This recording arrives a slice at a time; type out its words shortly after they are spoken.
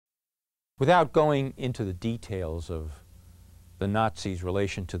Without going into the details of the Nazis'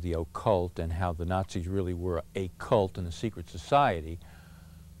 relation to the occult and how the Nazis really were a cult and a secret society,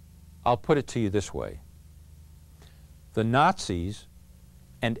 I'll put it to you this way. The Nazis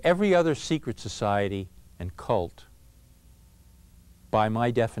and every other secret society and cult, by my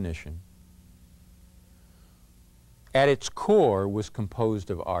definition, at its core was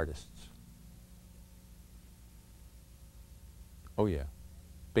composed of artists. Oh yeah,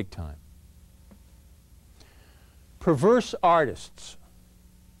 big time. Perverse artists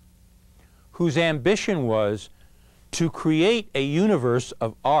whose ambition was to create a universe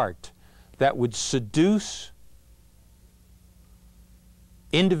of art that would seduce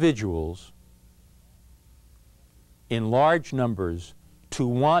individuals in large numbers to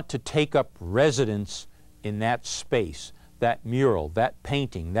want to take up residence in that space, that mural, that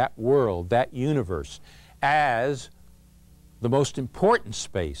painting, that world, that universe, as the most important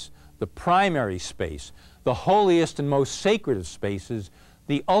space, the primary space, the holiest and most sacred of spaces,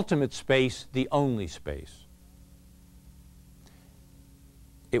 the ultimate space, the only space.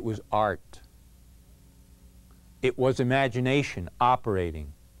 It was art. It was imagination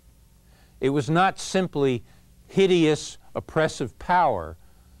operating. It was not simply hideous, oppressive power.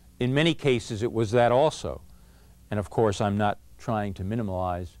 In many cases, it was that also. And of course, I'm not trying to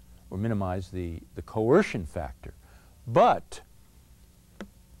minimize the coercion factor. But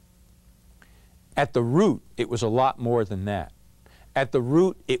at the root, it was a lot more than that. At the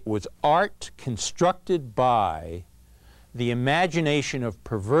root, it was art constructed by the imagination of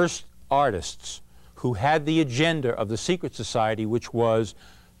perverse artists who had the agenda of the secret society, which was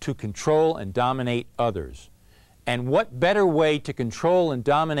to control and dominate others. And what better way to control and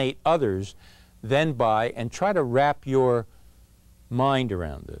dominate others than by, and try to wrap your mind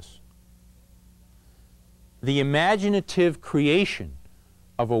around this, the imaginative creation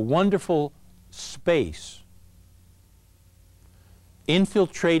of a wonderful space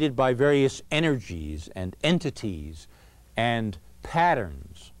infiltrated by various energies and entities and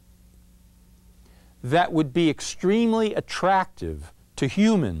patterns that would be extremely attractive to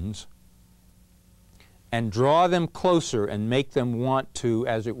humans and draw them closer and make them want to,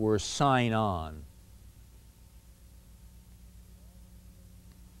 as it were, sign on.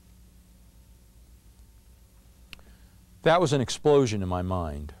 That was an explosion in my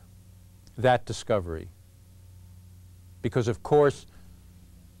mind, that discovery. Because, of course,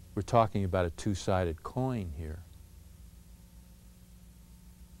 we're talking about a two-sided coin here.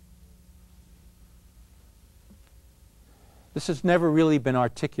 This has never really been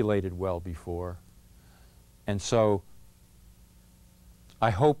articulated well before. And so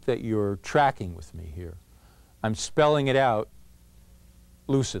I hope that you're tracking with me here. I'm spelling it out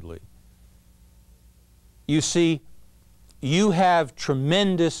lucidly. You see, you have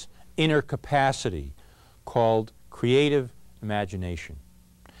tremendous inner capacity called creative imagination.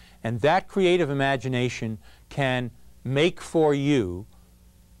 And that creative imagination can make for you,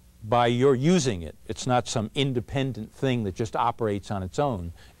 by your using it, it's not some independent thing that just operates on its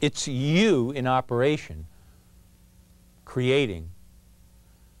own. It's you in operation, creating,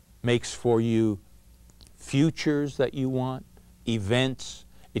 makes for you futures that you want, events.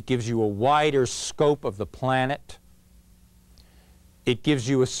 It gives you a wider scope of the planet. It gives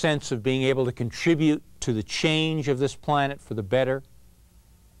you a sense of being able to contribute to the change of this planet for the better.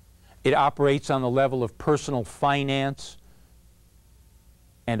 It operates on the level of personal finance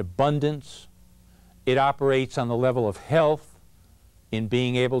and abundance. It operates on the level of health, in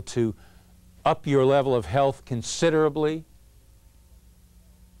being able to up your level of health considerably.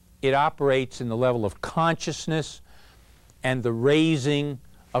 It operates in the level of consciousness and the raising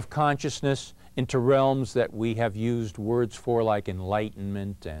of consciousness into realms that we have used words for, like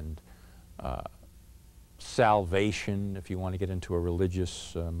enlightenment and salvation, if you want to get into a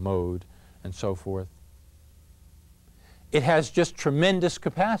religious mode, and so forth. It has just tremendous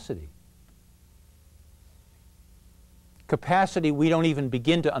capacity. Capacity we don't even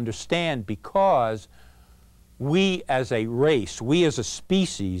begin to understand, because we as a race, we as a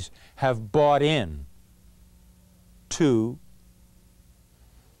species, have bought in to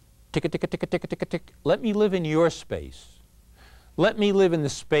tick, tick, tick, tick, tick, tick, tick. Let me live in your space. Let me live in the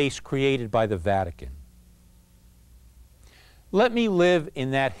space created by the Vatican. Let me live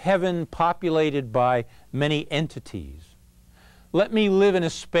in that heaven populated by many entities. Let me live in a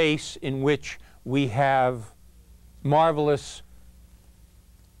space in which we have marvelous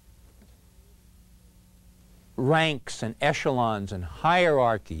ranks and echelons and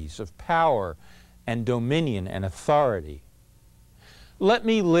hierarchies of power and dominion and authority. Let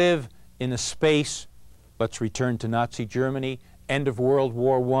me live in a space, let's return to Nazi Germany, end of World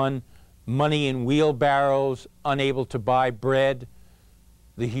War I, money in wheelbarrows, unable to buy bread,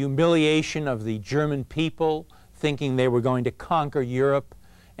 the humiliation of the German people thinking they were going to conquer Europe,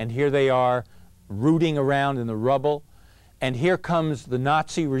 and here they are rooting around in the rubble. And here comes the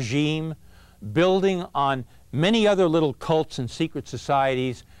Nazi regime building on many other little cults and secret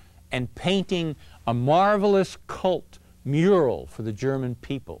societies and painting a marvelous cult mural for the German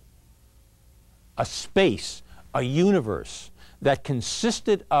people. A space, a universe that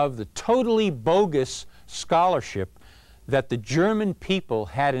consisted of the totally bogus scholarship that the German people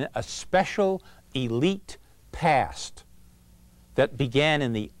had a special elite past that began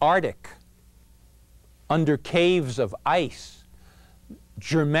in the Arctic, under caves of ice.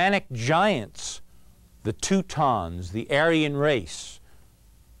 Germanic giants, the Teutons, the Aryan race,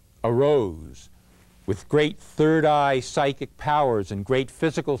 arose with great third eye psychic powers and great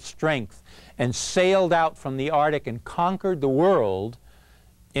physical strength and sailed out from the Arctic and conquered the world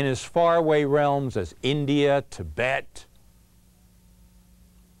in as faraway realms as India, Tibet,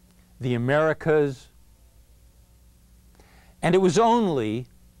 the Americas. And it was only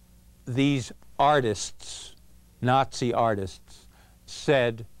these artists, Nazi artists,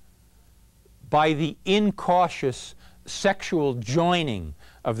 said, by the incautious sexual joining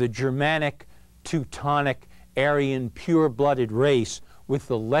of the Germanic, Teutonic, Aryan, pure-blooded race with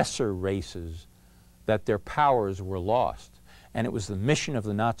the lesser races, that their powers were lost. And it was the mission of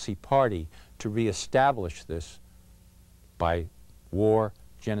the Nazi Party to reestablish this by war,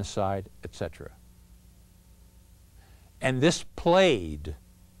 genocide, etc. And this played,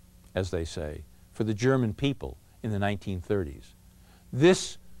 as they say, for the German people in the 1930s.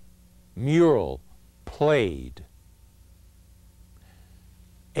 This mural played.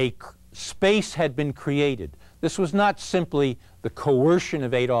 A space had been created. This was not simply the coercion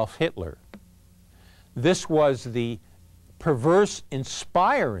of Adolf Hitler. This was the perverse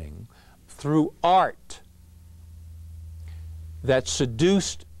inspiring through art that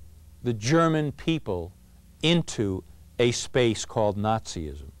seduced the German people into a space called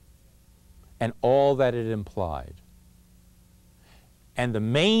Nazism and all that it implied. And the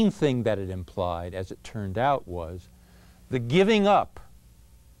main thing that it implied, as it turned out, was the giving up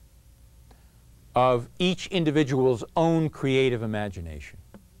of each individual's own creative imagination.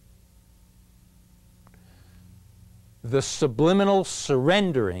 The subliminal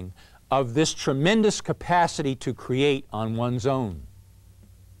surrendering of this tremendous capacity to create on one's own.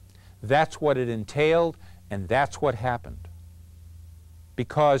 That's what it entailed, and that's what happened.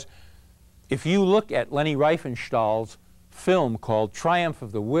 Because if you look at Leni Riefenstahl's film called Triumph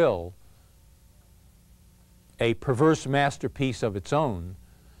of the Will, a perverse masterpiece of its own,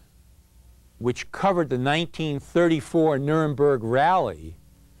 which covered the 1934 Nuremberg rally,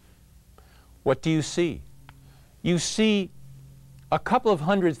 what do you see? You see a couple of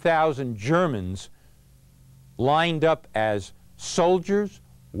 100,000 Germans lined up as soldiers,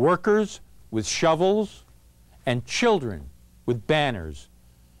 workers with shovels, and children with banners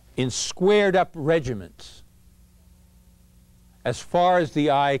in squared up regiments as far as the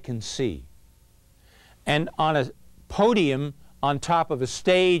eye can see. And on a podium, on top of a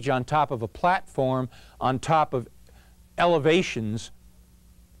stage, on top of a platform, on top of elevations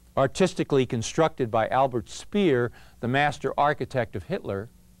artistically constructed by Albert Speer, the master architect of Hitler,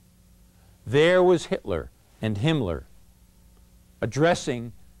 there was Hitler and Himmler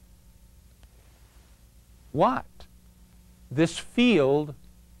addressing what? This field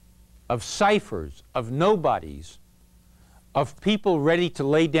of ciphers, of nobodies, of people ready to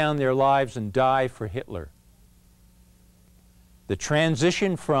lay down their lives and die for Hitler. The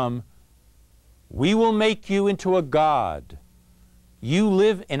transition from, we will make you into a god, you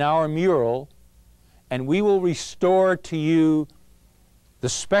live in our mural, and we will restore to you the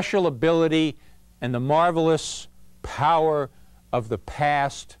special ability and the marvelous power of the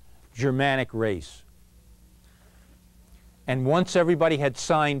past Germanic race. And once everybody had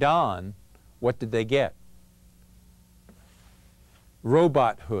signed on, what did they get?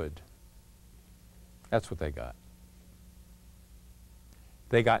 Robothood. That's what they got.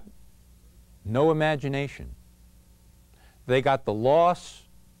 They got no imagination. They got the loss,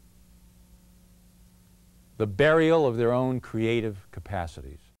 the burial of their own creative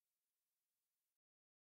capacities.